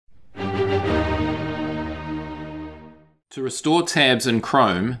To restore tabs in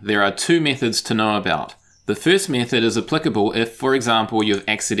Chrome, there are two methods to know about. The first method is applicable if, for example, you've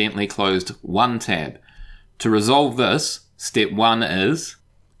accidentally closed one tab. To resolve this, step 1 is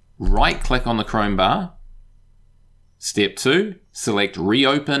right-click on the Chrome bar. Step 2, select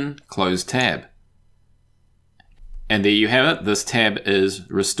Reopen Closed Tab. And there you have it, this tab is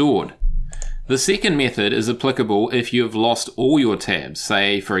restored. The second method is applicable if you've lost all your tabs.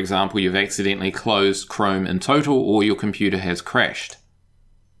 Say, for example, you've accidentally closed Chrome in total or your computer has crashed.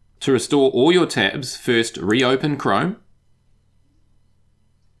 To restore all your tabs, first reopen Chrome,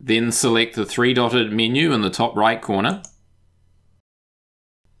 then select the three-dotted menu in the top right corner,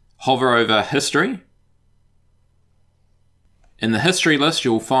 hover over History. In the history list,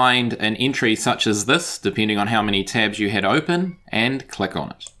 you'll find an entry such as this, depending on how many tabs you had open, and click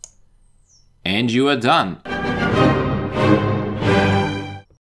on it. And you are done.